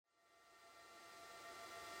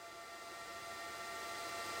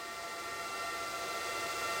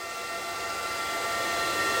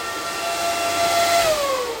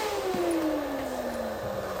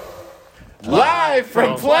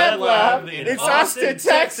From Pleb Lab in Austin,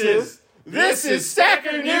 Texas, this is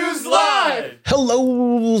Stacker News Live!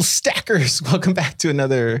 Hello, Stackers. Welcome back to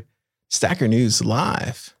another Stacker News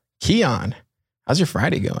Live. Keon, how's your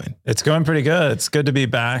Friday going? It's going pretty good. It's good to be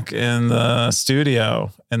back in the studio,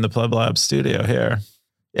 in the Pleb Lab studio here.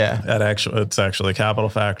 Yeah. It's actually Capital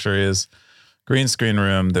Factory's green screen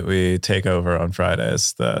room that we take over on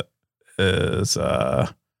Fridays. That is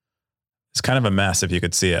it's kind of a mess if you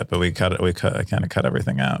could see it, but we kind of cut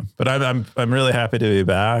everything out. But I'm really happy to be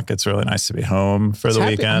back. It's really nice to be home for the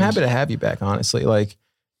weekend. I'm happy to have you back, honestly. Like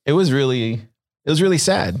it was really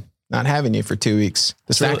sad not having you for 2 weeks.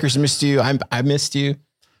 The Stackers missed you. I missed you.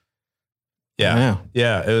 Yeah.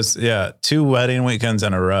 Yeah. It was 2 wedding weekends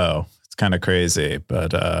in a row. It's kind of crazy,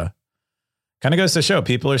 but kind of goes to show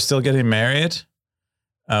people are still getting married,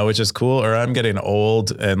 which is cool. Or I'm getting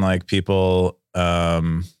old and like people,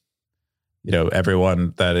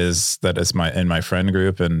 everyone that is in my friend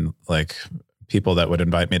group and like people that would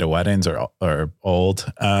invite me to weddings are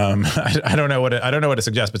old. I don't know what to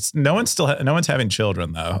suggest, but no one's having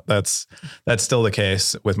children though. That's still the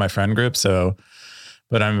case with my friend group. So,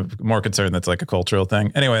 but I'm more concerned that's like a cultural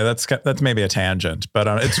thing. Anyway, that's maybe a tangent, but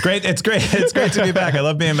it's great. It's great to be back. I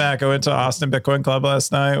love being back. I went to Austin Bitcoin Club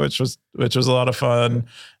last night, which was a lot of fun,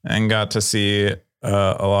 and got to see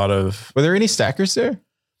a lot of. Were there any stackers there?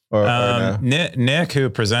 Or no? Nick, who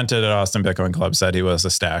presented at Austin Bitcoin Club, said he was a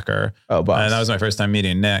stacker. Oh, boss. And that was my first time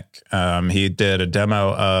meeting Nick. He did a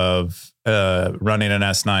demo of running an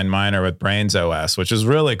S9 miner with Brains OS, which is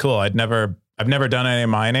really cool. I've never done any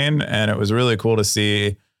mining, and it was really cool to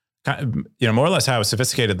see, more or less how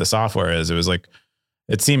sophisticated the software is. It was like,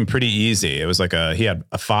 it seemed pretty easy. It was like he had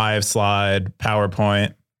a 5-slide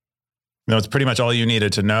PowerPoint. It's pretty much all you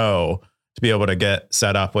needed to know to be able to get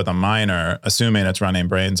set up with a miner, assuming it's running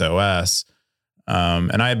Brains OS.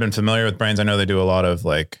 And I had been familiar with Brains. I know they do a lot of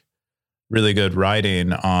like really good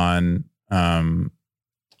writing on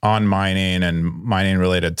mining and mining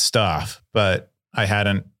related stuff, but I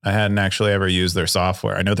hadn't actually ever used their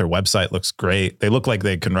software. I know their website looks great. They look like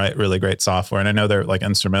they can write really great software. And I know they're like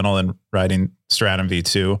instrumental in writing Stratum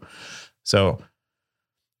V2. So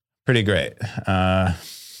pretty great. Yeah,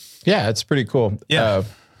 it's pretty cool. Yeah.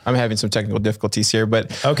 I'm having some technical difficulties here,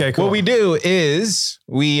 but okay, cool. What we do is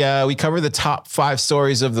we cover the top 5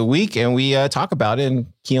 stories of the week, and we talk about it. And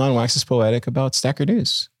Keon waxes poetic about Stacker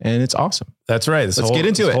News, and it's awesome. That's right. Let's get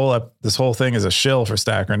into it. This whole thing is a shill for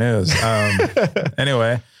Stacker News.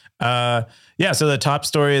 Anyway, so the top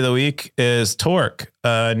story of the week is Torque,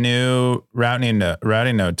 a new routing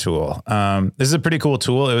node tool. This is a pretty cool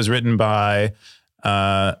tool. It was written by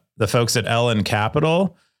the folks at Ellen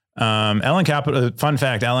Capital. Ellen Capital, fun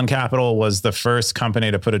fact, Ellen Capital was the first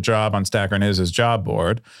company to put a job on Stacker News' job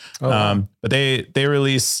board. Oh, wow. But they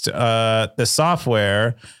released the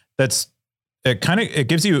software it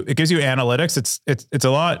gives you analytics. It's a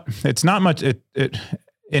lot. It's not much.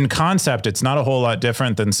 In concept, it's not a whole lot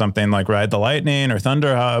different than something like Ride the Lightning or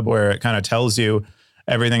Thunder Hub, where it kind of tells you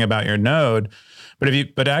everything about your node.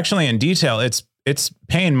 But actually in detail, it's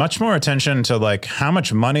paying much more attention to like how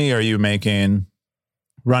much money are you making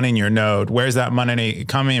running your node? Where's that money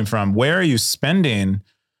coming from? Where are you spending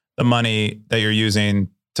the money that you're using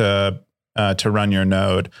to run your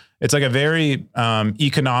node? It's like a very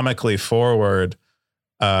economically forward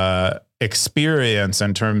experience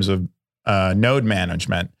in terms of node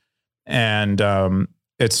management. And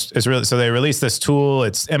it's really, so they released this tool.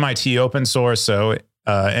 It's MIT open source, so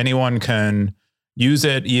anyone can use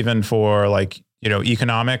it, even for like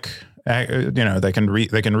economic. They can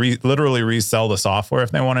literally resell the software if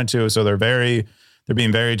they wanted to. So they're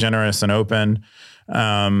being very generous and open.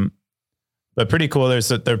 But pretty cool. There's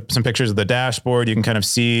some pictures of the dashboard. You can kind of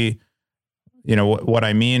see, what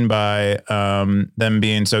I mean by them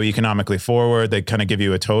being so economically forward. They kind of give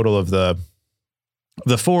you a total of the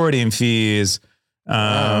forwarding fees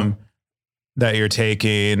that you're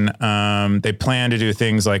taking. They plan to do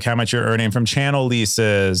things like how much you're earning from channel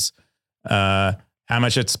leases, how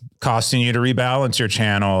much it's costing you to rebalance your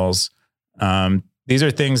channels. These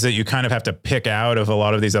are things that you kind of have to pick out of a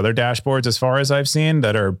lot of these other dashboards, as far as I've seen,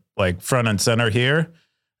 that are like front and center here.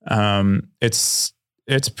 It's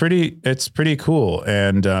pretty cool.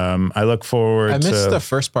 And I look forward to... I missed the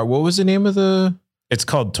first part. What was the name of the... It's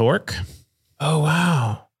called Torque. Oh,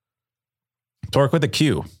 wow. Torque with a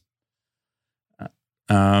Q.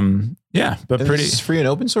 Yeah, but It's free and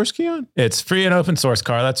open source, Keon? It's free and open source,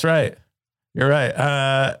 Carl. That's right. You're right.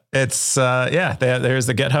 There's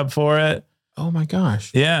the GitHub for it. Oh my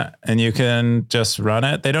gosh. Yeah. And you can just run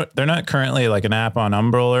it. They're not currently like an app on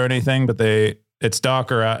Umbrel or anything, but it's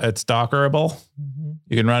Dockerable. Mm-hmm.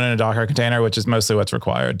 You can run in a Docker container, which is mostly what's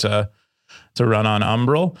required to run on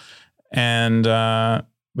Umbrel, and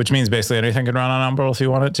which means basically anything can run on Umbrel if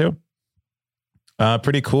you want it to.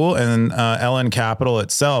 Pretty cool. And LN Capital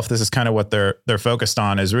itself, this is kind of what they're focused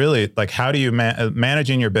on, is really like, how do you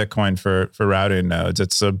managing your Bitcoin for routing nodes?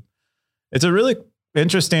 It's a really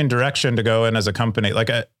interesting direction to go in as a company. Like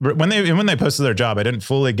when they posted their job, I didn't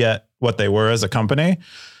fully get what they were as a company,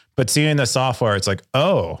 but seeing the software, it's like,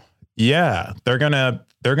 oh yeah, they're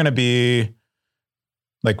gonna be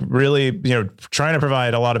like really, trying to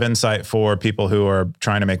provide a lot of insight for people who are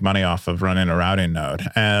trying to make money off of running a routing node.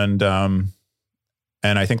 And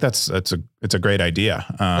I think it's a great idea.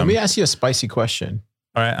 Let me ask you a spicy question.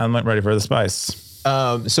 All right, I'm ready for the spice.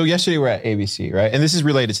 So yesterday we're at ABC, right? And this is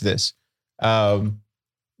related to this.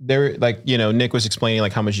 There, like, Nick was explaining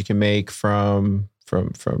like how much you can make from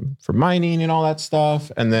mining and all that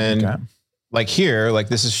stuff. And then like here, like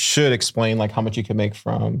this should explain like how much you can make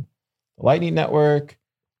from the Lightning Network.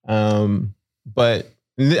 But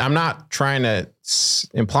I'm not trying to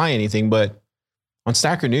imply anything, but on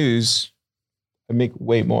Stacker News, I make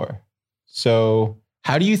way more. So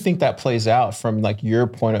how do you think that plays out from like your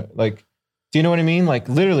point of like, do you know what I mean? Like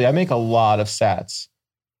literally I make a lot of sats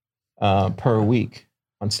per week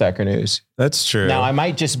on Stacker News. That's true. Now I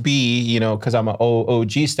might just be, cause I'm an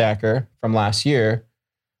OG stacker from last year.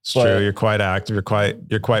 It's true. You're quite active.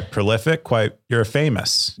 You're quite prolific. You're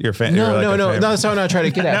famous. No. That's what I'm not trying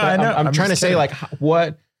to get at. No, I'm trying to say like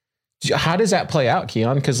how does that play out,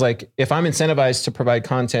 Keon? Because like if I'm incentivized to provide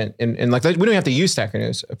content and like we don't have to use Stacker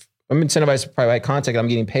News. If I'm incentivized to provide content, I'm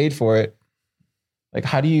getting paid for it. Like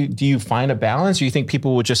how do you find a balance? Or you think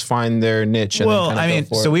people will just find their niche? And well, I mean,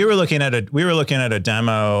 so we were looking at a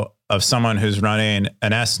demo of someone who's running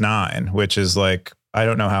an S9, which is like, I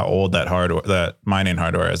don't know how old that mining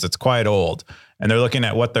hardware is. It's quite old, and they're looking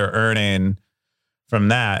at what they're earning from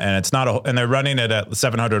that, and it's not and they're running it at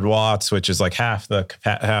 700 watts, which is like half the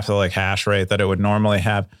like hash rate that it would normally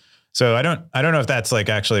have. So I don't know if that's like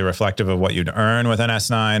actually reflective of what you'd earn with an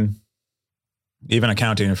S9, even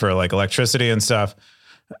accounting for like electricity and stuff.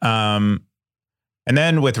 And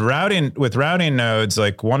then with routing nodes,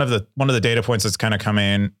 like one of the data points that's kind of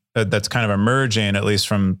coming. That's kind of emerging, at least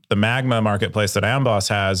from the Magma marketplace that Amboss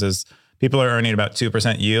has, is people are earning about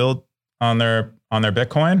 2% yield on their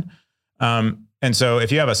Bitcoin. And so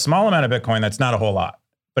if you have a small amount of Bitcoin, that's not a whole lot.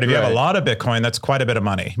 But if you have a lot of Bitcoin, that's quite a bit of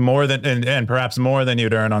money, more than and perhaps more than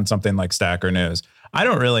you'd earn on something like Stacker News. I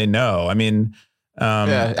don't really know. I mean,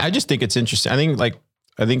 I just think it's interesting.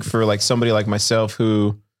 I think for like somebody like myself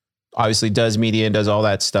who obviously does media and does all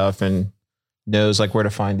that stuff and knows like where to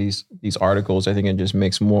find these articles, I think it just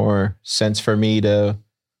makes more sense for me to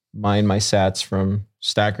mine my sats from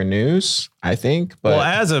Stacker News, I think. But well,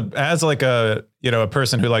 as like a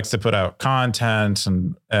person who likes to put out content,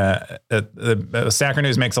 and Stacker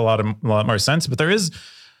News makes a lot more sense. But there is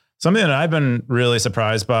something that I've been really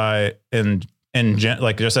surprised by in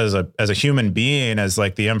like just as a human being, as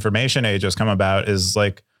like the information age has come about, is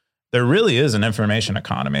like there really is an information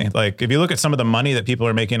economy. Like if you look at some of the money that people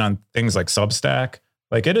are making on things like Substack,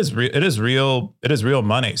 like it is real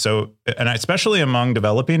money. So, and especially among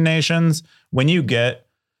developing nations, when you get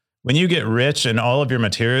rich and all of your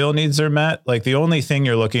material needs are met, like the only thing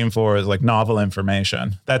you're looking for is like novel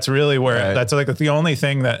information. That's really where that's like the only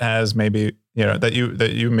thing that has maybe, that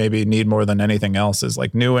you maybe need more than anything else is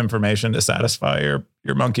like new information to satisfy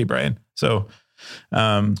your monkey brain. So,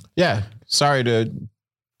 sorry to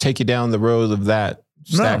take you down the road of that,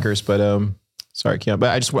 stackers, but sorry, Keon. But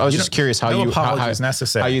I was just curious how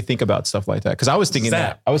you think about stuff like that, because I was thinking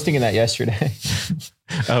that yesterday.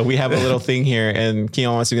 We have a little thing here, and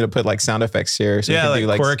Keon wants to put like sound effects here. So like,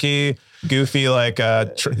 do quirky, goofy, like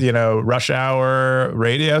rush hour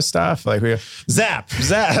radio stuff. Like we zap,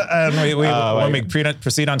 and when we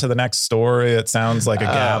proceed on to the next story, it sounds like a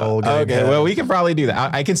gavel. Okay, well, we can probably do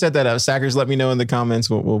that. I can set that up. Stackers, let me know in the comments.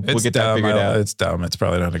 We'll get that figured out. It's dumb. It's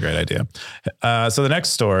probably not a great idea. So the next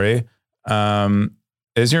story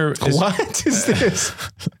is what is this?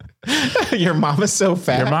 Your mama's so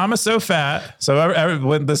fat. Your mama's so fat. So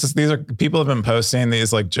these are people have been posting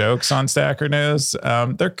these like jokes on Stacker News.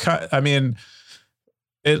 I mean,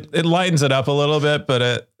 it lightens it up a little bit,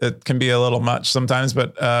 but it can be a little much sometimes.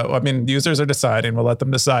 But I mean, users are deciding. We'll let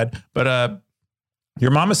them decide. But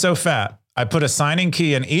your mama's so fat. I put a signing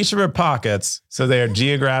key in each of her pockets so they are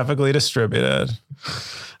geographically distributed.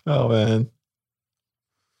 Oh man.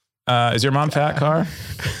 Is your mom fat, Car?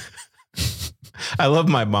 I love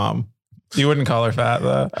my mom. You wouldn't call her fat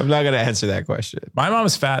though? I'm not going to answer that question. My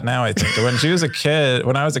mom's fat now, I think. When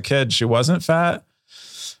I was a kid, she wasn't fat,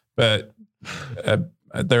 but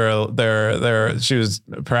she was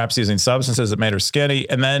perhaps using substances that made her skinny.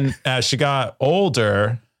 And then as she got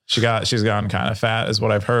older, she's gotten kind of fat is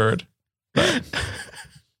what I've heard. But,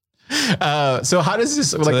 so how does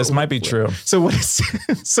this? So this might be true. So what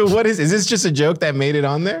is this just a joke that made it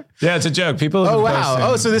on there? Yeah, it's a joke. People. Oh wow.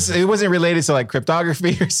 Oh, so it wasn't related to like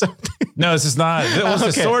cryptography or something. No, this is not.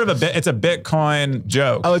 It's sort of it's a Bitcoin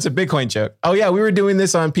joke. Oh, it's a Bitcoin joke. Oh yeah, we were doing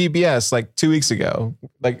this on PBS like 2 weeks ago.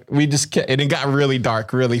 Like we just and it got really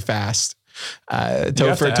dark really fast.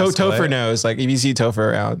 Topher knows. Like if you see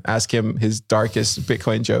Topher around, ask him his darkest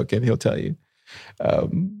Bitcoin joke and he'll tell you.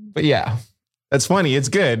 But yeah. That's funny. It's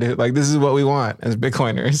good. Like this is what we want as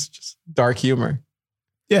Bitcoiners, just dark humor.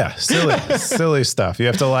 Yeah, silly stuff. You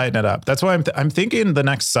have to lighten it up. That's why I'm thinking the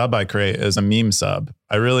next sub I create is a meme sub.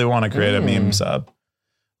 I really want to create a meme sub.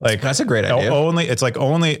 Like that's a great idea.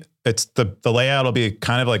 It's the layout will be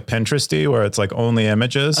kind of like Pinteresty, where it's like only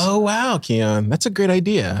images. Oh wow, Keon, that's a great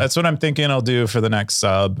idea. That's what I'm thinking I'll do for the next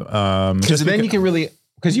sub. You can really.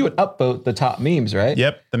 Because you would upvote the top memes, right?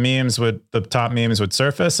 Yep. The top memes would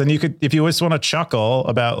surface. And you could, if you just want to chuckle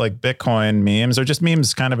about like Bitcoin memes or just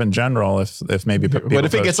memes kind of in general, if maybe people. What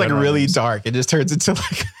if it gets like really dark? It just turns into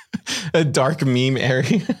like a dark meme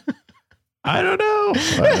area. I don't know.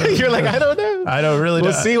 You're like, I don't know. I don't really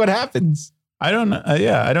We'll see what happens. I don't know.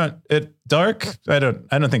 I don't think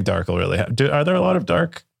dark will really have. Are there a lot of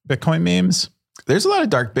dark Bitcoin memes? There's a lot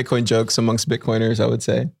of dark Bitcoin jokes amongst Bitcoiners, I would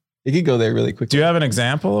say. You could go there really quickly. Do you have an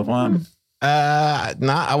example of one?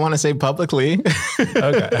 I want to say publicly.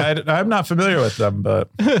 Okay. I'm not familiar with them,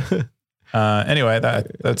 but anyway,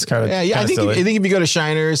 that's kind of yeah. I think if you go to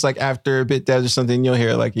Shiners, like after BitDevs or something, you'll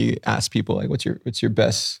hear like you ask people like, what's your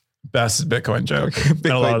best Bitcoin joke?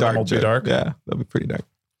 Bitcoin a lot dark will be dark. Yeah, that'll be pretty dark.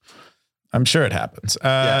 I'm sure it happens.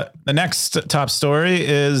 The next top story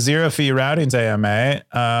is zero fee routing's AMA.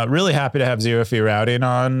 Really happy to have zero fee routing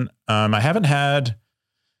on.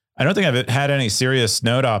 I don't think I've had any serious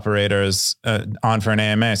node operators on for an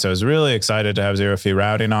AMA. So I was really excited to have zero fee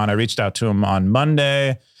routing on. I reached out to them on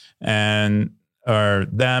Monday or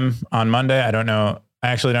them on Monday. I don't know. I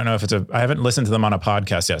actually don't know if I haven't listened to them on a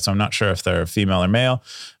podcast yet. So I'm not sure if they're female or male,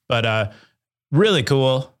 but really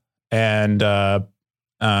cool. And,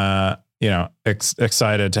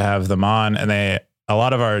 excited to have them on. And a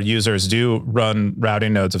lot of our users do run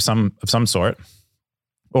routing nodes of some sort.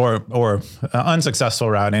 Or unsuccessful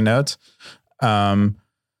routing nodes. But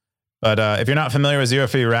if you're not familiar with zero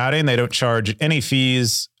fee routing, they don't charge any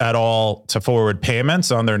fees at all to forward payments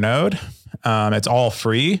on their node. It's all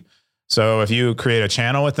free. So if you create a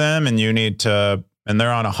channel with them and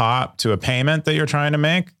they're on a hop to a payment that you're trying to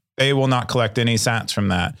make, they will not collect any sats from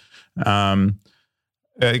that.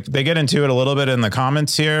 They get into it a little bit in the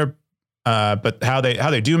comments here, but how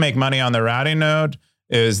they do make money on their routing node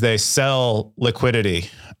is they sell liquidity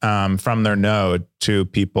from their node to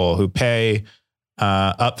people who pay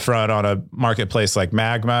upfront on a marketplace like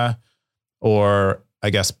Magma, or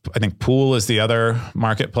I think Pool is the other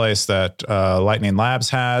marketplace that Lightning Labs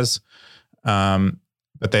has. But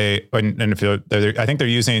I think they're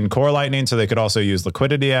using Core Lightning, so they could also use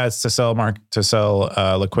liquidity ads to sell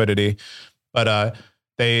liquidity. But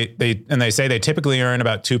they say they typically earn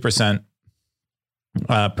about 2%.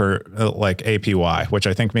 Per like APY, which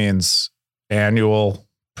I think means annual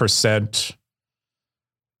percent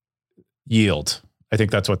yield. I think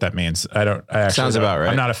that's what that means. Sounds about right.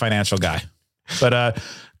 I'm not a financial guy, but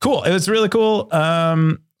cool. It was really cool.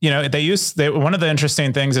 One of the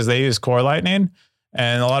interesting things is they use Core Lightning,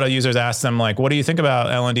 and a lot of users ask them like, what do you think about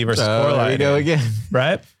LND versus Core Lightning? There we go again.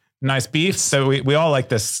 Right? Nice beef. So we all like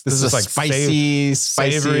this. This is like spicy,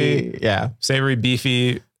 savory,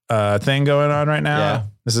 beefy thing going on right now. Yeah.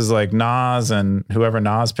 This is like Nas and whoever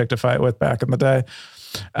Nas picked a fight with back in the day.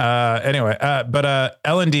 But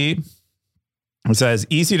L&D says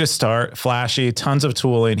easy to start, flashy, tons of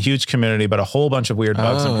tooling, huge community, but a whole bunch of weird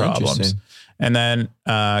bugs and problems. And then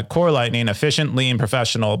Core Lightning, efficient, lean,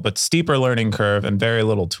 professional, but steeper learning curve and very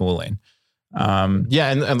little tooling.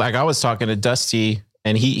 And like I was talking to Dusty,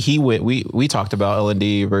 and we talked about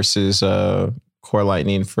L&D versus Core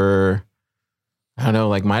Lightning for, I don't know,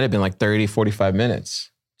 like might have been like 30, 45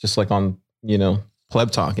 minutes, just like on,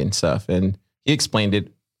 pleb talk and stuff. And he explained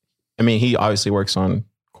it. I mean, he obviously works on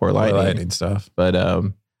Core Lightning stuff, but I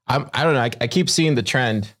don't know. I keep seeing the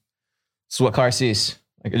trend. This is what Car sees.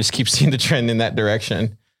 Like I just keep seeing the trend in that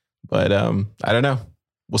direction, but I don't know.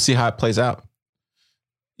 We'll see how it plays out.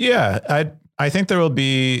 Yeah. I think there will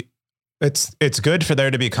be, it's good for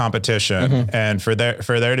there to be competition and for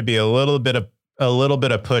there to be a little bit of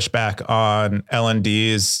pushback on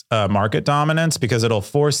L&D's market dominance, because it'll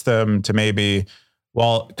force them to maybe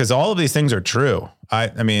well, because all of these things are true.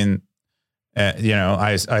 I mean,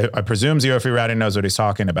 I presume zero fee routing knows what he's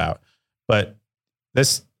talking about, but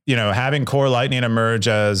this, having core Lightning emerge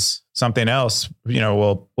as something else,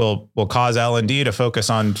 will cause L&D to focus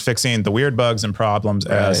on fixing the weird bugs and problems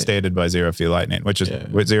as stated by zero fee Lightning, which is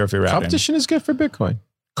with zero fee routing. Competition is good for Bitcoin.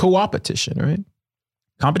 Co-opetition, right?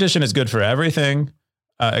 Competition is good for everything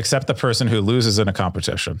except the person who loses in a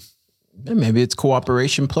competition. And maybe it's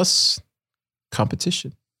cooperation plus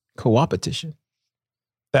competition. Co-opetition.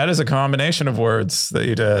 That is a combination of words that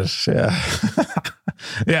you did. Yeah.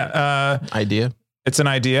 Yeah. Idea. It's an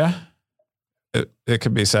idea. It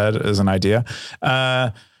could be said as an idea.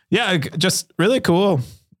 Just really cool.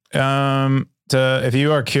 If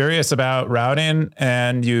you are curious about routing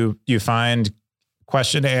and you find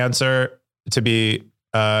question to answer to be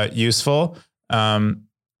useful, come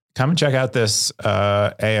and check out this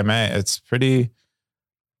AMA. It's pretty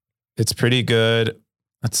good.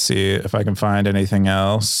 Let's see if I can find anything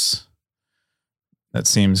else that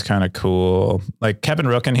seems kind of cool. Like Kevin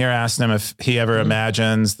Rookin here asked him if he ever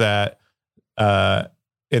imagines that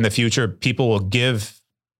in the future, people will give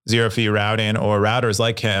zero fee routing or routers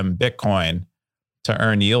like him Bitcoin to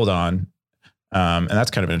earn yield on. And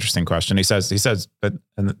that's kind of an interesting question. He says,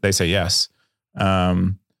 and they say yes.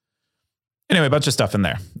 Anyway, a bunch of stuff in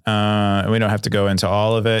there. We don't have to go into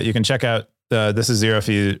all of it. You can check out this is zero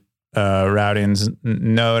fee routing's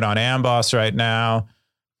node on Amboss right now.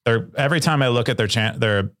 Every time I look at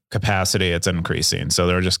their capacity, it's increasing. So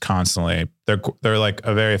they're just constantly, they're like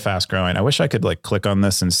a very fast growing. I wish I could like click on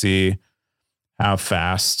this and see how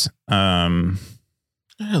fast. Here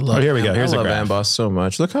we go. Here's I love a graph. Amboss so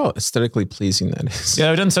much. Look how aesthetically pleasing that is. Yeah,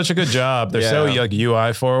 they've done such a good job. They're so like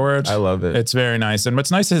UI forward. I love it. It's very nice. And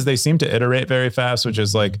what's nice is they seem to iterate very fast, which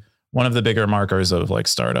is like one of the bigger markers of like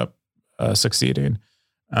startup succeeding.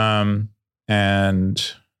 But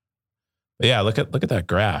yeah, look at that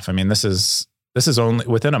graph. I mean, this is only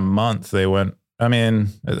within a month they went. I mean,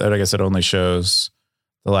 I guess it only shows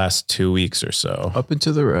the last 2 weeks or so. Up and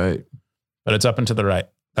to the right. But it's up and to the right.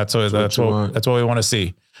 That's what we want to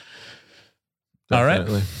see.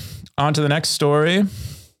 Definitely. All right. On to the next story.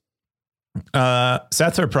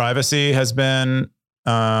 Seth for Privacy has been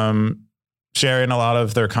sharing a lot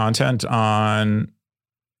of their content on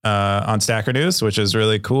Stacker News, which is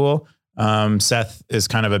really cool. Seth is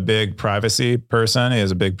kind of a big privacy person. He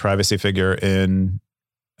is a big privacy figure in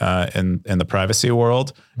the privacy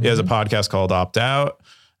world. He has a podcast called Opt Out.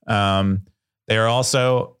 They are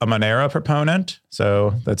also a Monero proponent,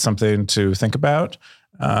 so that's something to think about.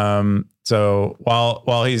 So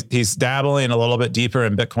while he's dabbling a little bit deeper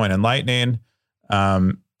in Bitcoin and Lightning,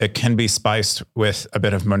 it can be spiced with a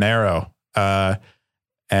bit of Monero,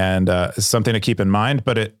 and it's something to keep in mind.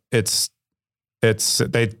 But they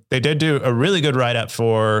did do a really good write up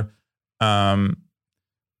for on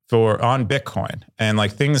Bitcoin and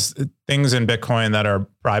like things in Bitcoin that are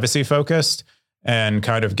privacy focused and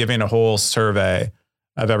kind of giving a whole survey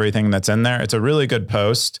of everything that's in there. It's a really good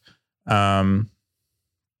post. Why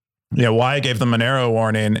I gave the Monero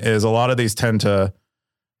warning is a lot of these tend to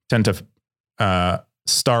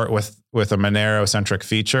start with a Monero centric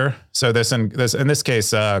feature. So in this case,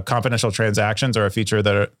 confidential transactions are a feature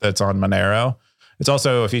that's on Monero. It's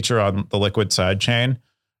also a feature on the Liquid sidechain,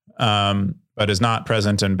 but is not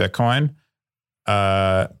present in Bitcoin.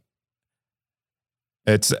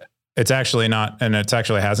 It's actually not, and it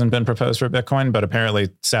actually hasn't been proposed for Bitcoin, but apparently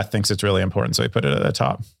Seth thinks it's really important, so he put it at the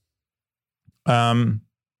top. But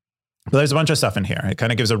there's a bunch of stuff in here. It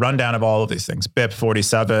kind of gives a rundown of all of these things. BIP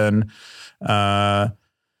 47,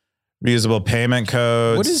 reusable payment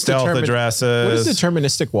codes, stealth addresses. What is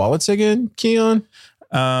deterministic wallets again, Keon?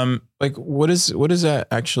 Like what does that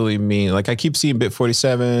actually mean? Like I keep seeing BIP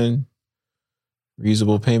 47,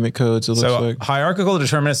 reusable payment codes. It looks like hierarchical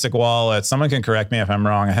deterministic wallets. Someone can correct me if I'm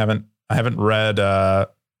wrong. I haven't read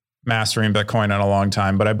Mastering Bitcoin in a long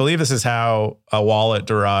time, but I believe this is how a wallet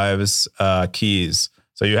derives keys.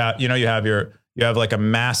 So you have like a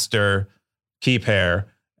master key pair,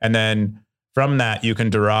 and then from that you can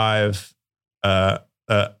derive more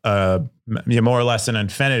or less an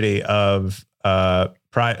infinity of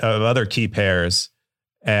other key pairs,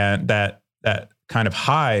 and that kind of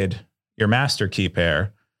hide your master key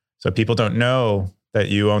pair. So people don't know that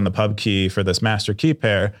you own the pub key for this master key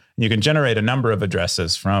pair, and you can generate a number of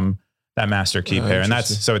addresses from that master key pair. And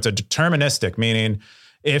so it's a deterministic, meaning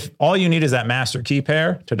if all you need is that master key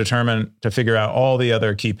pair to figure out all the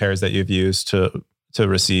other key pairs that you've used to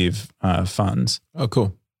receive funds. Oh,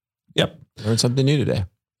 cool. Yep. Learned something new today.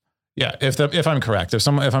 Yeah. If I'm correct, if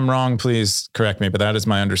I'm wrong, please correct me, but that is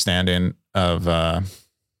my understanding of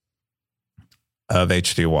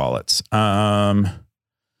HD wallets.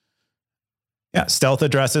 Yeah, stealth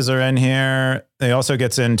addresses are in here. They also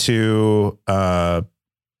gets into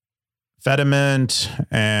Fediment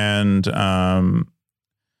and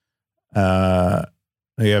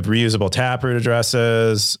we have reusable Taproot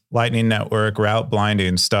addresses, Lightning Network, route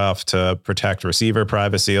blinding stuff to protect receiver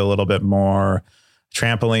privacy a little bit more,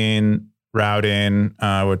 trampoline routing,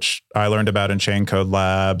 which I learned about in Chain Code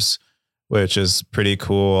Labs, which is pretty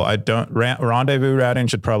cool. Rendezvous routing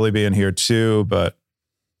should probably be in here too, but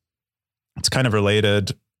it's kind of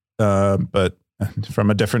related, but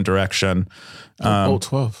from a different direction. Bolt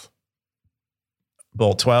 12.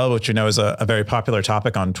 Bolt 12, which is a very popular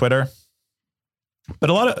topic on Twitter. But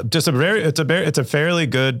it's a fairly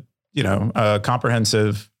good,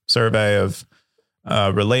 comprehensive survey of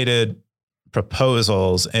related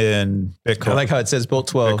proposals in Bitcoin. I like how it says Bolt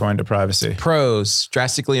 12. Bitcoin to privacy. Pros,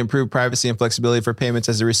 drastically improve privacy and flexibility for payments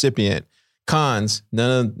as a recipient. Cons,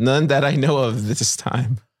 none that I know of this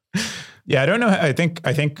time. Yeah, I don't know. I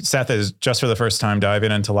think Seth is just for the first time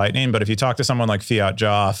diving into Lightning, but if you talk to someone like Fiat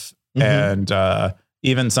Joff and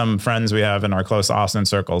even some friends we have in our close Austin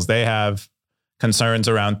circles, they have concerns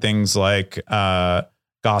around things like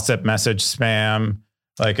gossip message spam.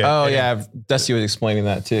 Dusty was explaining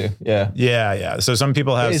that too. Yeah. So some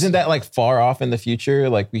people have. Isn't that like far off in the future?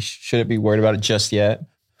 Like we shouldn't be worried about it just yet.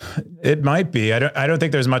 It might be. I don't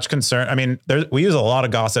think there's much concern. I mean, we use a lot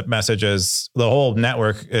of gossip messages. The whole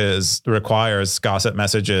network requires gossip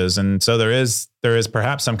messages, and so there is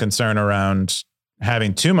perhaps some concern around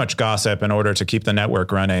having too much gossip in order to keep the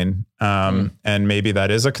network running. And maybe that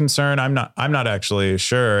is a concern. I'm not actually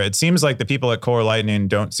sure. It seems like the people at Core Lightning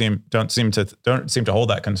don't seem to hold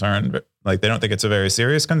that concern. But like they don't think it's a very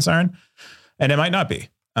serious concern, and it might not be.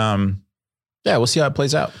 Yeah, we'll see how it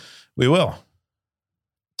plays out. We will.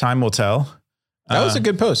 Time will tell. That was a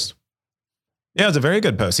good post. Yeah, it's a very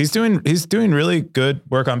good post. He's doing really good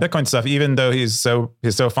work on Bitcoin stuff, even though he's so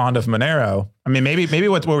fond of Monero. I mean, maybe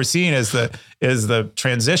what we're seeing is the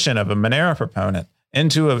transition of a Monero proponent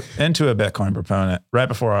into a Bitcoin proponent right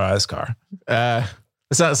before our eyes, Car.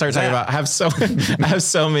 Let's not start talking about. I have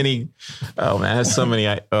so many. Oh man, I have so many.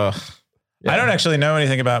 I don't actually know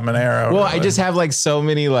anything about Monero. Well, really. I just have like so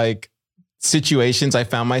many like situations I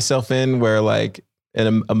found myself in where like a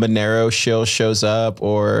Monero shill shows up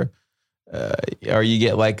or you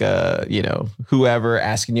get like whoever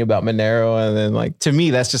asking you about Monero. And then like, to me,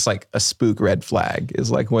 that's just like a spook red flag is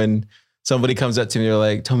like when somebody comes up to me, they're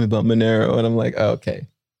like, tell me about Monero. And I'm like, oh, okay.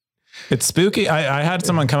 It's spooky. I had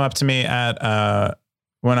someone come up to me at,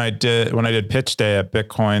 when I did pitch day at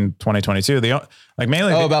Bitcoin 2022,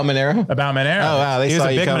 mainly about Monero. About Monero. Oh wow, they saw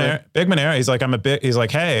you coming. Big Monero. He's like, he's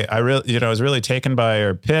like, hey, I really, I was really taken by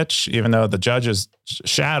your pitch, even though the judges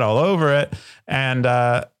shat all over it. And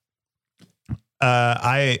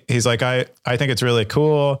he's like, I think it's really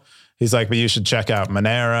cool. He's like, but you should check out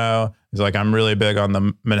Monero. He's like, I'm really big on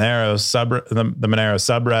the Monero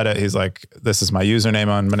subreddit. He's like, this is my username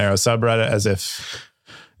on Monero subreddit,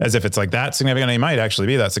 as if it's like that significant. It might actually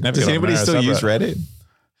be that significant. Does anybody still use Reddit?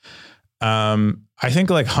 I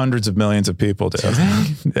think like hundreds of millions of people do.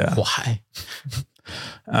 Yeah. Why?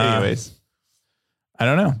 Anyways, I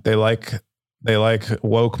don't know. They like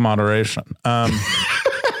woke moderation.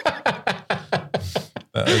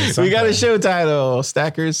 We got a show title,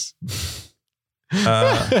 Stackers.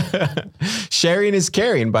 Sharing is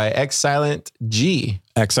Caring by Silent G.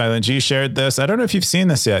 Silent G shared this. I don't know if you've seen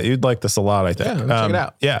this yet. You'd like this a lot, I think. Yeah, check it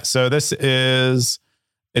out. Yeah. So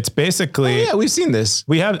it's basically. Oh, yeah, we've seen this.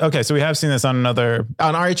 We have seen this on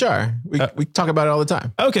RHR. We talk about it all the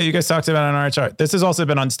time. Okay. You guys talked about it on RHR. This has also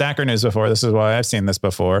been on Stacker News before. This is why I've seen this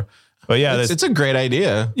before. But yeah, it's a great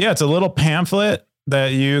idea. Yeah. It's a little pamphlet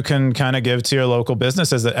that you can kind of give to your local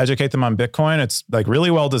businesses that educate them on Bitcoin. It's like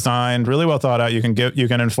really well designed, really well thought out.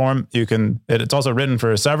 It's also written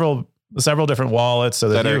for several different wallets so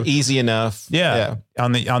that are easy enough. Yeah.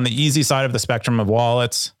 On the easy side of the spectrum of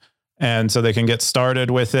wallets. And so they can get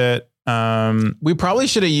started with it. We probably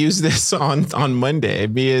should have used this on Monday.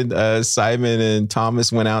 Me and Simon and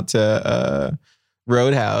Thomas went out to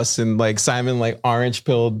Roadhouse, and like Simon like orange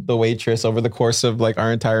pilled the waitress over the course of like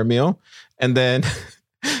our entire meal. And then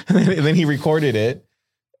he recorded it.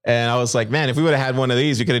 And I was like, man, if we would have had one of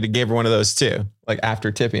these, we could have gave her one of those too, like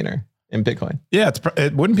after tipping her in Bitcoin. Yeah,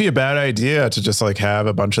 it wouldn't be a bad idea to just like have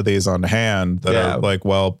a bunch of these on hand that are like,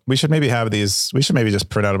 well, we should maybe have these. We should maybe just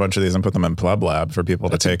print out a bunch of these and put them in Pleb Lab for people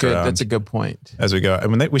to take around. That's a good point. As we go. I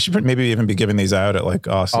mean, we should maybe even be giving these out at like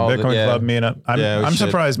Austin Bitcoin Club meetup. I'm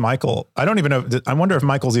surprised Michael. I don't even know. I wonder if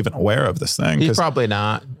Michael's even aware of this thing. He's probably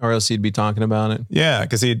not, or else he'd be talking about it. Yeah,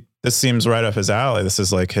 because this seems right up his alley. This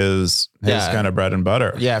is like his kind of bread and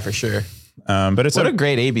butter. Yeah, for sure. But it's what a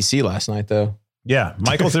great ABC last night, though. Yeah,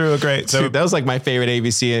 Michael threw a great. So dude, that was like my favorite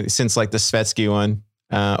ABC since like the Svetsky one,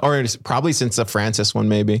 or probably since the Francis one,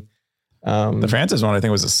 maybe. The Francis one, I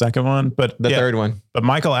think, was the second one, but the third one. But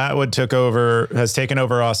Michael Atwood has taken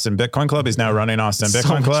over Austin Bitcoin Club. He's now running Austin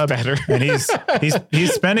Bitcoin Club, better. And he's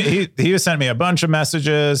spending. He sent me a bunch of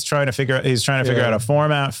messages trying to figure out a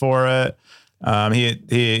format for it.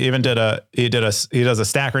 He even does a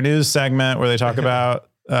Stacker News segment where they talk about.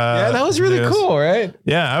 That was really cool, right?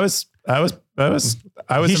 Yeah, I was.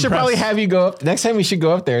 He should probably have you go up next time. We should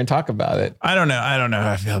go up there and talk about it. I don't know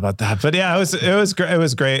how I feel about that, but yeah, it was great. It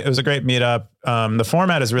was great. It was a great meetup. The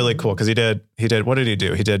format is really cool because he did. What did he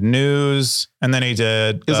do? He did news, and then he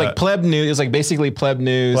did. It was like pleb news. It was like basically pleb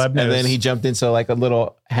news, and then he jumped into like a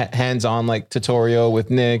little hands-on like tutorial with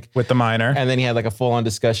Nick with the miner, and then he had like a full-on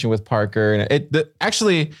discussion with Parker. And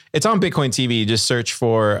actually, it's on Bitcoin TV. Just search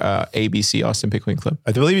for ABC Austin Bitcoin Club.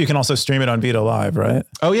 I believe you can also stream it on Vita Live, right?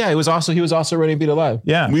 Oh yeah, he was also running Vita Live.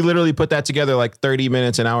 Yeah, we literally put that together like 30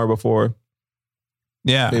 minutes, an hour before.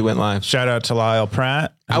 Yeah, we went live. Shout out to Lyle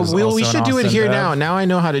Pratt. We should do it here now. Now I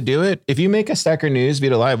know how to do it. If you make a Stacker News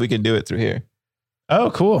Vita Live, we can do it through here. Oh,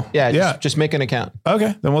 cool. Yeah. Just make an account.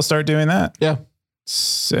 Okay, then we'll start doing that. Yeah.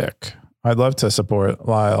 Sick. I'd love to support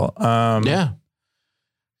Lyle. Yeah.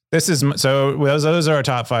 Those are our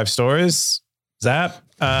top 5 stories. Zap.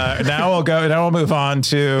 Now we'll move on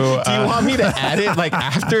to. Do you want me to add it like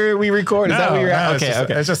after we record? Is that what you're at?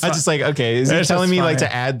 Okay. It's just like, okay. Is he telling me like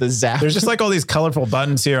to add the zap? There's just like all these colorful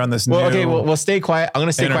buttons here on this. We'll stay quiet. I'm going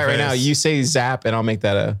to stay quiet right now. You say zap and I'll make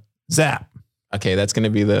that a zap. Okay. That's going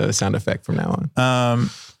to be the sound effect from now on.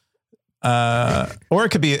 Or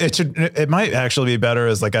it might actually be better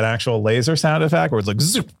as like an actual laser sound effect where it's like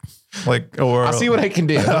zoop. I'll see what I can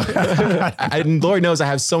do. Lord knows I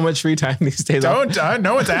have so much free time these days. I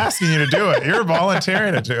know it's asking you to do it. You're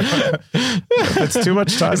volunteering to do it. It's too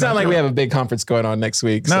much time. It's not like we have a big conference going on next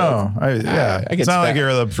week. So it's not like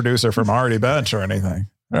you're the producer from Already Bench or anything.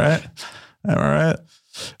 All right. All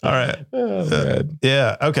right. Oh,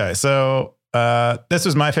 yeah. Okay. So this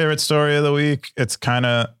was my favorite story of the week. It's kind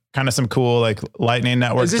of some cool like Lightning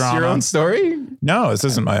Network drama. Is this drama. your own story? No, this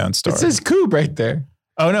isn't my own story. It says Coob right there.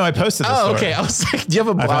 Oh no, I posted this story. Okay. I was like, do you have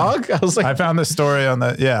a blog? I found this story on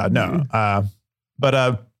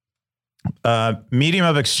Medium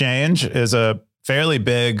of Exchange is a fairly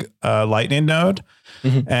big Lightning node,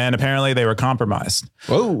 and apparently they were compromised.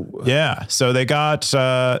 Whoa. Yeah. So they got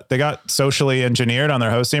socially engineered on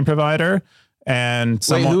their hosting provider. And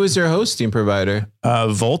who is their hosting provider?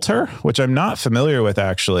 Volter, which I'm not familiar with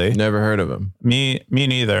actually. Never heard of them. Me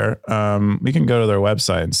neither. We can go to their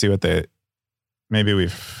website and see what they. Maybe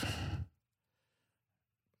we've.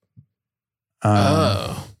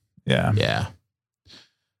 Yeah.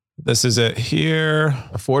 This is it here.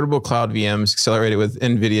 Affordable cloud VMs accelerated with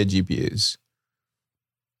NVIDIA GPUs.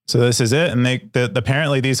 So this is it, and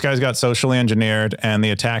apparently these guys got socially engineered, and the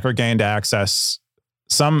attacker gained access,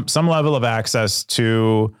 some level of access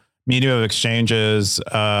to Medium of Exchange's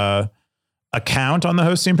account on the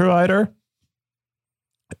hosting provider.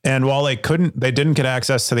 And while they didn't get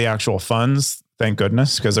access to the actual funds, thank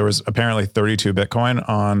goodness, because there was apparently 32 Bitcoin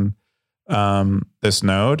on this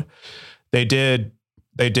node. They did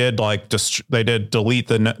delete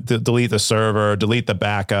the server, delete the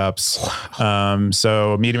backups. Wow.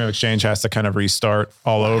 So Medium of Exchange has to kind of restart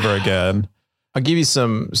all over again. I'll give you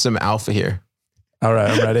some alpha here. All right,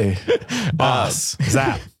 I'm ready. Boss,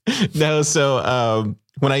 zap. No, so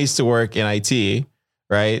when I used to work in IT,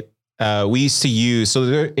 right? We used to use,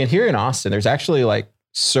 here in Austin, there's actually like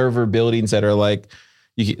server buildings that are like,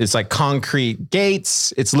 it's like concrete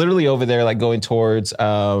gates. It's literally over there, like going towards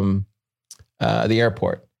the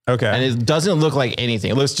airport. Okay. And it doesn't look like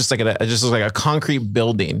anything. It looks just like a concrete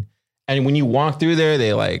building. And when you walk through there,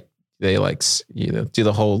 they do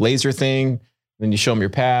the whole laser thing. Then you show them your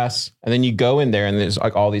pass, and then you go in there, and there's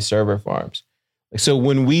like all these server farms. So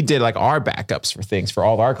when we did like our backups for things for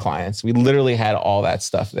all of our clients, we literally had all that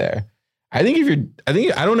stuff there. I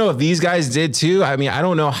don't know if these guys did too. I mean, I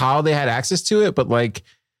don't know how they had access to it, but like,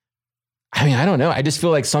 I mean, I don't know. I just feel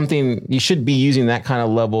like you should be using that kind of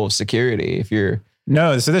level of security if you're.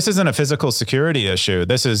 No, so this isn't a physical security issue.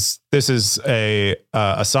 This is a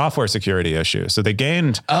software security issue. So they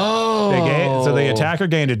gained. So the attacker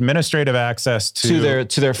gained administrative access to their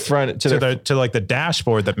the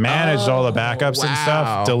dashboard that managed all the backups and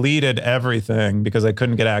stuff. Deleted everything because they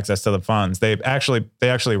couldn't get access to the funds. They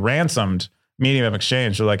actually ransomed Medium of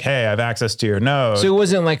Exchange. They're like, hey, I have access to your node. So it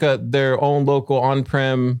wasn't like their own local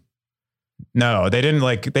on-prem. No, they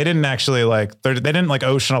didn't actually they didn't like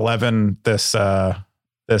Ocean 11 this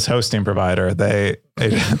hosting provider. They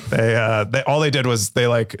all they did was they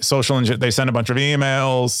like they sent a bunch of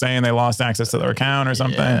emails saying they lost access to their account or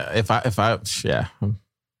something. Yeah,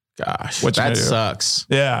 gosh, that sucks.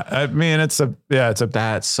 Yeah. I mean,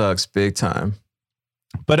 that sucks big time.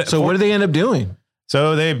 But so what did they end up doing?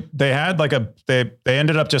 So they had they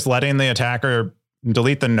ended up just letting the attacker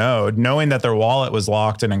delete the node, knowing that their wallet was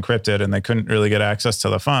locked and encrypted and they couldn't really get access to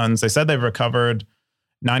the funds. They said they've recovered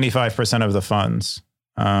 95% of the funds.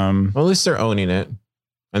 Well, at least they're owning it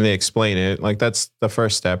and they explain it. Like that's the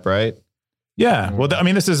first step, right? Yeah. Well, I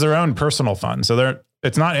mean, this is their own personal fund. So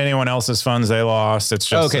it's not anyone else's funds they lost. It's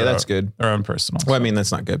just that's good. Their own personal. Well, I mean,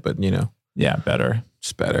 that's not good, but Yeah, better.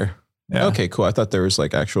 It's better. Yeah. Okay, cool. I thought there was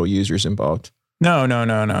like actual users involved. No.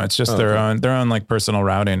 It's just their own like personal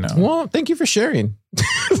routing now. Well, thank you for sharing.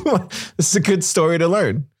 This is a good story to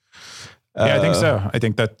learn. Yeah, I think so. I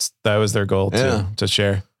think that was their goal to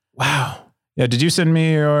share. Wow. Yeah. Did you send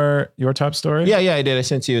me your top story? Yeah, I did. I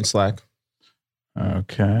sent you in Slack.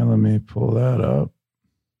 Okay, let me pull that up.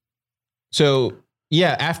 So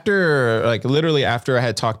yeah, after I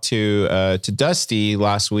had talked to Dusty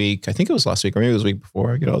last week, I think it was last week or maybe it was the week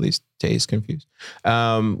before. I get all these days confused.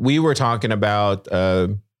 We were talking about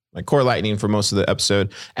like Core Lightning for most of the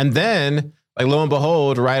episode, and then like lo and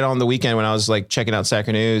behold, right on the weekend when I was like checking out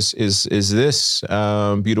Stacker News, is this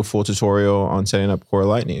beautiful tutorial on setting up Core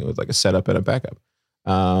Lightning with like a setup and a backup.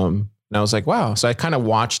 And I was like, wow. So I kind of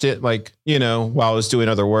watched it like while I was doing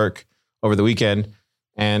other work over the weekend.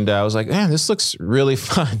 And I was like, man, this looks really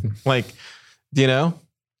fun. Like, yeah,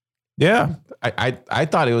 I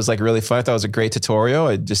thought it was like really fun. I thought it was a great tutorial.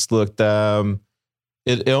 It just looked,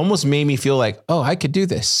 it almost made me feel like, oh, I could do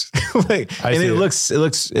this.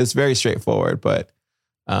 It's very straightforward, but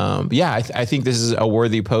yeah, I think this is a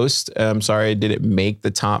worthy post. I'm sorry, I didn't make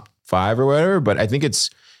the top 5 or whatever, but I think if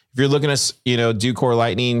you're looking at, do Core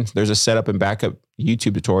Lightning, there's a setup and backup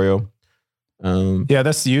YouTube tutorial. Yeah,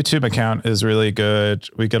 this YouTube account is really good.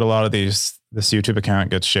 We get a lot of this YouTube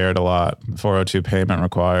account gets shared a lot. 402 payment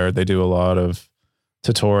required. They do a lot of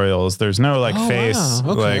tutorials. There's no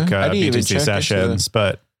BTC sessions,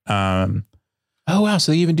 but oh wow,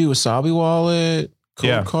 so they even do Wasabi wallet,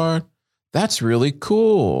 code card. That's really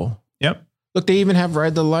cool. Yep. Look, they even have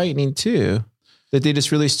Ride the Lightning too, that they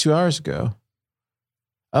just released 2 hours ago.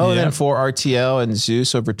 Oh, then for RTL and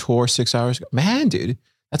Zeus over Tor 6 hours ago. Man, dude.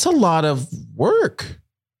 That's a lot of work.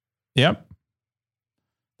 Yep.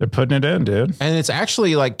 They're putting it in, dude. And it's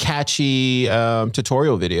actually like catchy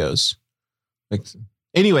tutorial videos. Like,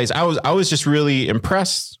 anyways, I was just really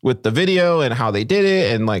impressed with the video and how they did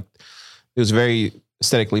it. And like, it was very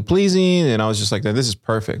aesthetically pleasing. And I was just like, this is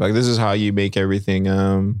perfect. Like, this is how you make everything.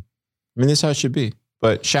 This is how it should be.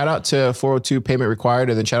 But shout out to 402 payment required,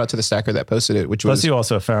 and then shout out to the stacker that posted it, which Plus you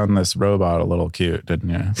also found this robot a little cute, didn't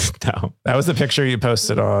you? No. That was the picture you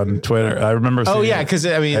posted on Twitter. I remember seeing because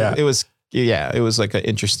it was like an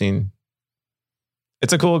interesting.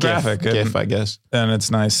 It's a cool graphic. GIF, I guess. And it's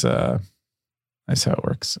nice how it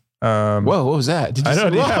works. Whoa, what was that? Did you see?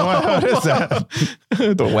 What is that?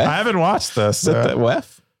 The WEF? I haven't watched this. Is that the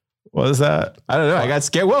WEF? What is that? I don't know. I got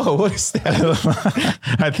scared. Whoa, what is that?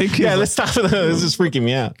 I think. Let's stop. This is freaking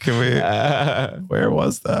me out. Can we? Where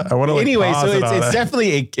was that? I want to. Anyway, so it's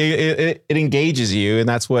definitely it engages you, and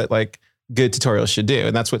that's what like good tutorials should do,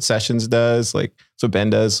 and that's what Sessions does. Like that's what Ben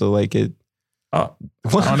does. So like it. Oh,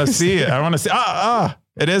 I want to see it. I want to see.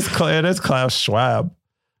 It is Klaus Schwab.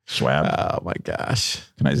 Oh my gosh.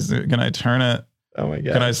 Can I turn it? Oh my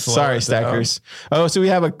God. Sorry, stackers. Oh, so we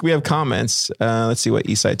have comments. Let's see what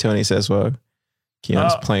Eastside Tony says. Well,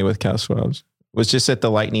 Keon's playing with Cal Swabs. Was just at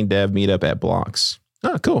the Lightning Dev meetup at Blocks.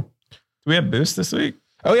 Oh, cool. Do we have Boost this week?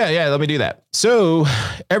 Oh yeah. Let me do that. So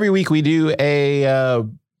every week we do a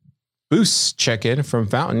Boost check-in from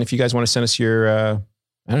Fountain. If you guys want to send us your,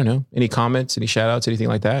 any comments, any shout outs, anything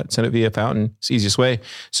like that, send it via Fountain. It's the easiest way.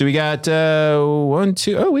 So we got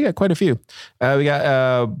we got quite a few. We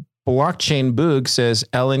got Blockchain Boog says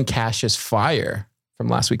Ellen Cash is fire from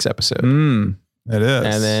last week's episode. It is.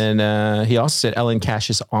 And then he also said Ellen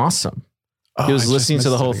Cash is awesome. He was listening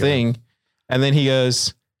to the whole thing. And then he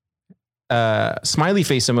goes, smiley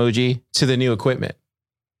face emoji to the new equipment.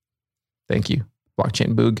 Thank you,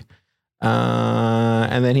 Blockchain Boog.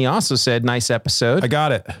 And then he also said, nice episode. I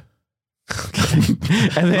got it.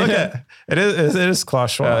 And then look at it is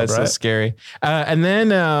Klaus Schwab, it's right? so scary. And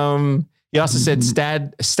then he also said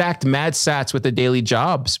stacked mad sats with the daily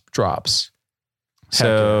jobs drops.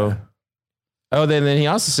 So, then he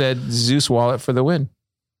also said Zeus wallet for the win.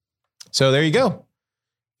 So there you go.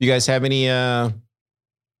 You guys have any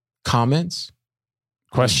comments,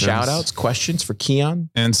 questions, shout outs, questions for Keon,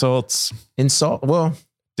 insults, well,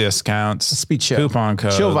 discounts, let's be chill. Coupon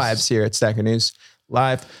codes. Chill vibes here at Stacker News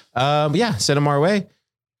Live. Yeah, send them our way.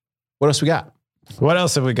 What else we got? What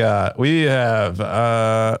else have we got? We have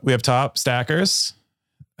top stackers.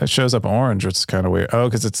 It shows up orange, which is kind of weird. Oh,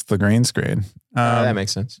 because it's the green screen. That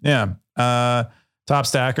makes sense. Yeah. Top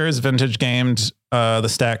stackers, vintage gamed the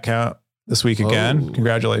stack count this week again. Oh.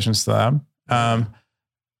 Congratulations to them.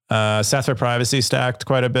 Seth for Privacy stacked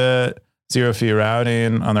quite a bit. Zero fee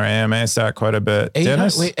routing on their AMA stacked quite a bit.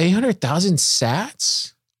 800,000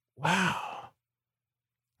 sats? Wow.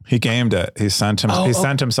 He gamed it. He sent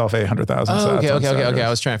himself 800,000 sats. Okay.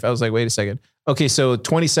 I was like, wait a second. Okay, so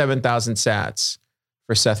 27,000 sats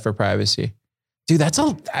for Seth for Privacy. Dude, I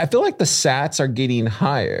feel like the sats are getting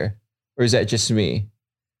higher. Or is that just me?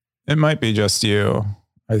 It might be just you,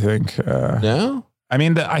 I think. No? I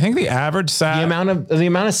mean, I think the average sat... The amount of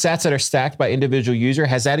sats that are stacked by individual user,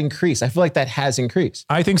 has that increased? I feel like that has increased.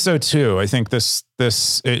 I think so too. I think this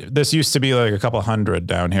used to be like a couple hundred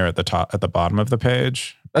down here at the bottom of the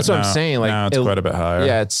page. That's what I'm saying. Like now it's quite a bit higher.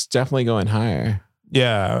 Yeah, it's definitely going higher.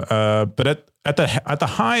 Yeah, but at the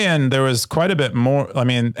high end, there was quite a bit more. I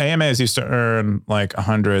mean, AMAs used to earn like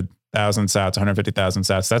 100,000 sats, 150,000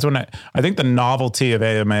 sats. That's when I think the novelty of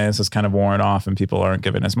AMAs has kind of worn off, and people aren't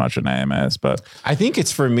giving as much in AMAs. But I think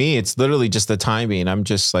for me, it's literally just the timing. I'm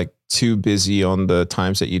just like too busy on the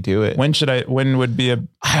times that you do it. When would be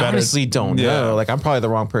I honestly don't know. Like, I'm probably the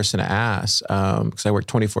wrong person to ask because I work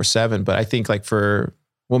 24/7. But I think like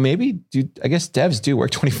maybe I guess devs do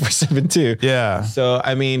work 24/7 too. Yeah. So,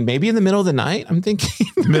 I mean, maybe in the middle of the night, I'm thinking.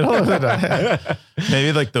 Middle of the night.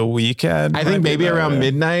 Maybe like the weekend. I think maybe around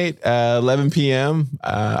midnight, 11 p.m.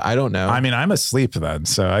 I don't know. I mean, I'm asleep then,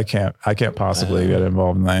 so I can't possibly get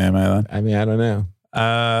involved in the AMA then. I mean, I don't know.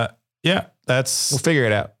 Yeah, we'll figure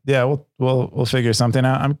it out. Yeah, we'll figure something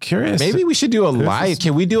out. I'm curious. Maybe we should do a live.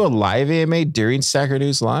 Can we do a live AMA during Stacker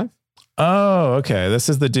News Live? Oh, okay. This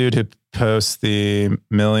is the dude who posts the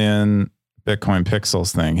million Bitcoin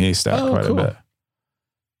pixels thing. He stacked quite a bit.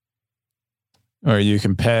 Or you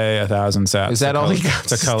can pay 1,000 sats. Is that all he got?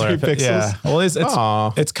 To color pixels? Yeah. Well,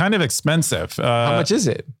 it's kind of expensive. How much is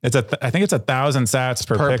it? I think it's 1,000 sats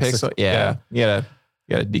per pixel. Yeah. You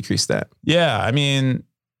gotta decrease that. Yeah. I mean,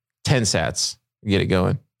 10 sats. Get it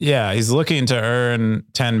going. Yeah, he's looking to earn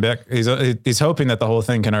 10 he's hoping that the whole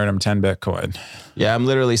thing can earn him 10 Bitcoin. Yeah, I'm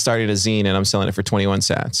literally starting a zine and I'm selling it for 21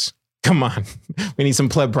 sats. Come on. We need some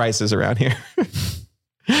pleb prices around here.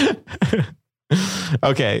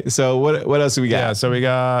 Okay, so what else do we got? Yeah, so we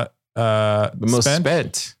got the most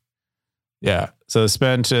spent. Yeah, so the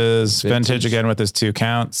spent is vintage again with his 2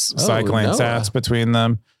 counts, cycling sats between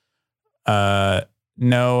them.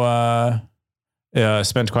 Noah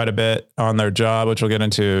spent quite a bit on their job, which we'll get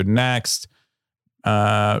into next.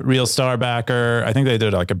 Real Star Backer. I think they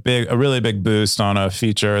did like a really big boost on a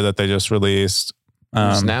feature that they just released.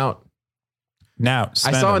 Snout. Snout.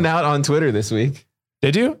 I saw a Snout on Twitter this week.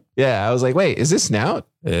 Did you? Yeah, I was like, wait, is this Snout?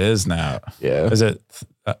 It is Snout. Yeah. Is it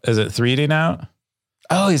 3D Snout?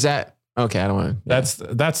 Oh, is that? Okay, I don't want to. Yeah.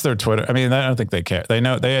 That's their Twitter. I mean, I don't think they care. They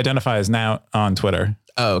identify as Snout on Twitter.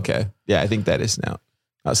 Oh, okay. Yeah, I think that is Snout.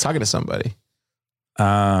 I was talking to somebody.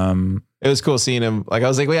 It was cool seeing him. Like, I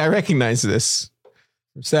was like, wait, I recognize this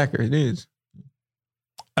from Stacker News.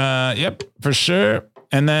 Yep, for sure.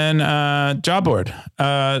 And then job board.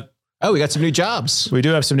 We got some new jobs. We do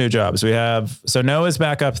have some new jobs. So Noah's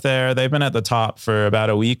back up there. They've been at the top for about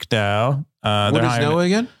a week now. What is Noah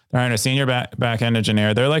again? They're hiring a senior back end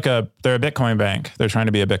engineer. They're a Bitcoin bank. They're trying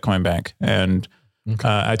to be a Bitcoin bank. And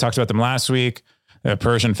I talked about them last week. They're a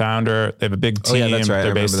Persian founder. They have a big team. That's right.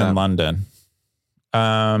 They're based in London.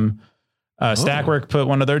 Stackwork put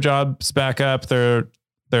one of their jobs back up. They're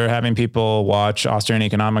having people watch Austrian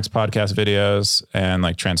economics podcast videos and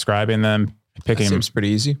like transcribing them, seems pretty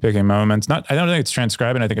easy. Picking moments. I don't think it's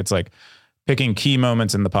transcribing. I think it's like picking key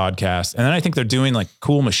moments in the podcast. And then I think they're doing like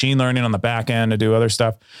cool machine learning on the back end to do other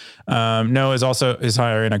stuff. Noah is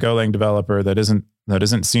hiring a Golang developer that isn't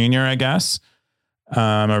senior, I guess,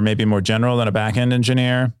 or maybe more general than a back end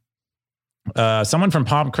engineer. Someone from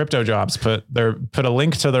Pomp Crypto Jobs put a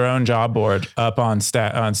link to their own job board up on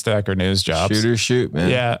Stacker News Jobs. Shoot, man.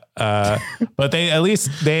 Yeah. But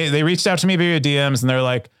they reached out to me via DMs and they're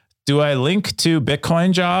like, do I link to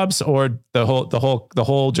Bitcoin jobs or the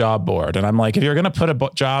whole job board? And I'm like, if you're going to put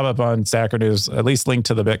a job up on Stacker News, at least link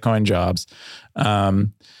to the Bitcoin jobs. I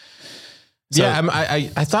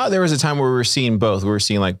thought there was a time where we were seeing both. We were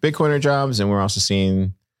seeing like Bitcoiner jobs and we're also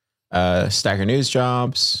seeing Stacker News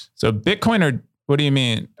jobs. So Bitcoiner What do you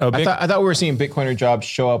mean? Oh, I thought we were seeing Bitcoiner jobs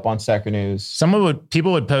show up on Stacker News.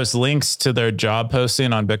 People would post links to their job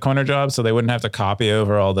posting on Bitcoiner jobs, so they wouldn't have to copy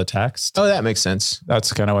over all the text. Oh, that makes sense.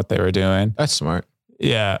 That's kind of what they were doing. That's smart.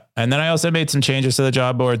 Yeah. And then I also made some changes to the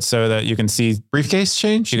job board so that you can see briefcase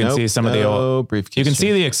change. You can see some of the old briefcase. You can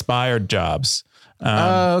see the expired jobs.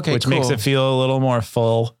 Okay, which cool. makes it feel a little more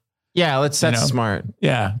full. Yeah, that's smart.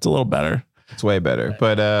 Yeah, it's a little better. It's way better.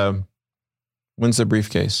 But when's the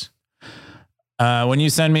briefcase? When you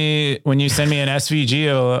send me an SVG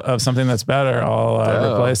of something that's better,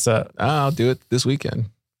 I'll replace it. I'll do it this weekend.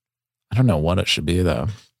 I don't know what it should be though.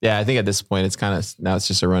 Yeah, I think at this point now it's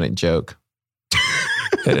just a running joke.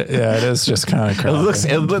 It is just kind of crazy.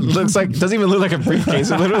 It looks like, it doesn't even look like a briefcase.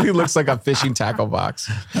 It literally looks like a fishing tackle box.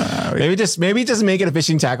 Maybe just make it a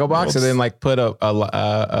fishing tackle box and then like put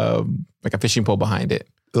a fishing pole behind it.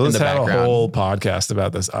 Let's have a whole podcast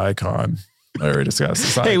about this icon. I already discussed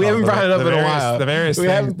this. Hey, we haven't brought it up in a while.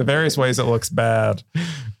 The various ways it looks bad.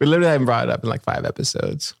 We literally haven't brought it up in like 5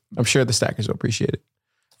 episodes. I'm sure the stackers will appreciate it.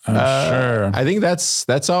 I'm sure. I think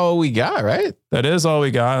that's all we got, right? That is all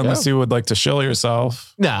we got, unless you would like to shill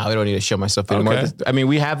yourself. No, we don't need to show myself anymore. Okay. I mean,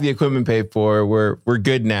 we have the equipment paid for. We're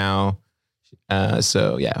good now.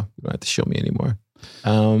 So yeah, we don't have to show me anymore.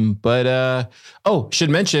 Should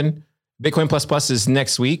mention Bitcoin Plus is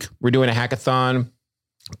next week. We're doing a hackathon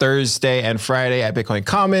Thursday and Friday at Bitcoin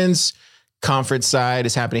Commons. Conference side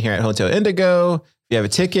is happening here at Hotel Indigo. If you have a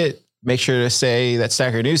ticket, make sure to say that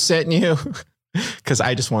Stacker News sent you. Because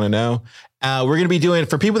I just want to know. We're going to be doing,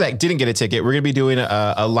 for people that didn't get a ticket, we're going to be doing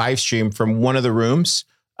a live stream from one of the rooms.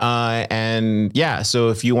 So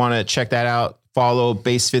if you want to check that out, follow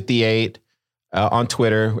Base58 on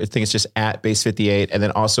Twitter. I think it's just at Base58. And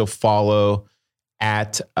then also follow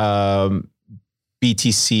at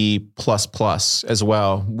BTC++ as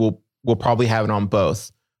well. We'll probably have it on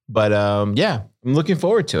both. But I'm looking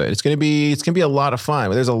forward to it. It's going to be a lot of fun.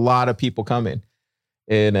 There's a lot of people coming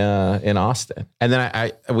in Austin. And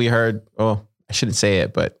then we heard, I shouldn't say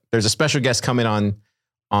it, but there's a special guest coming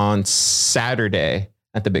on Saturday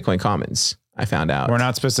at the Bitcoin Commons. I found out. We're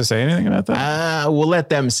not supposed to say anything about that? We'll let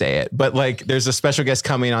them say it. But like, there's a special guest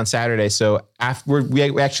coming on Saturday. So after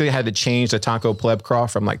we actually had to change the Taco Pleb Crawl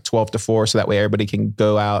from like 12 to 4. So that way everybody can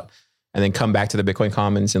go out and then come back to the Bitcoin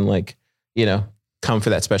Commons and come for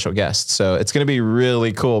that special guest. So it's going to be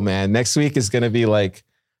really cool, man. Next week is going to be like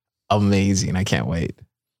amazing. I can't wait.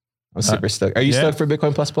 I'm super stoked. Are you stoked for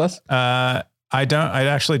Bitcoin Plus? I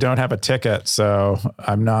actually don't have a ticket, so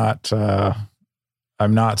I'm not stoked.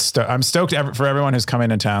 I'm stoked for everyone who's coming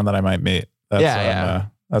in town that I might meet. That's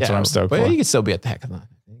what I'm stoked for. You can still be at the hackathon, I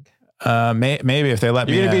think. Maybe if they let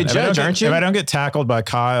me in. You're going to be a judge, aren't you? If I don't get tackled by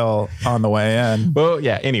Kyle on the way in. Well,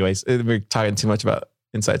 yeah. Anyways, we're talking too much about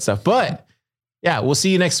inside stuff, but yeah, we'll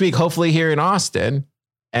see you next week, hopefully here in Austin.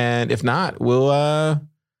 And if not, we'll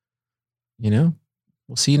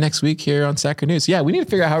see you next week here on Stacker News. Yeah, we need to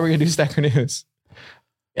figure out how we're going to do Stacker News.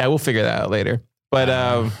 Yeah, we'll figure that out later. But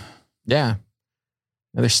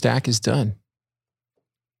another stack is done.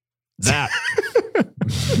 That.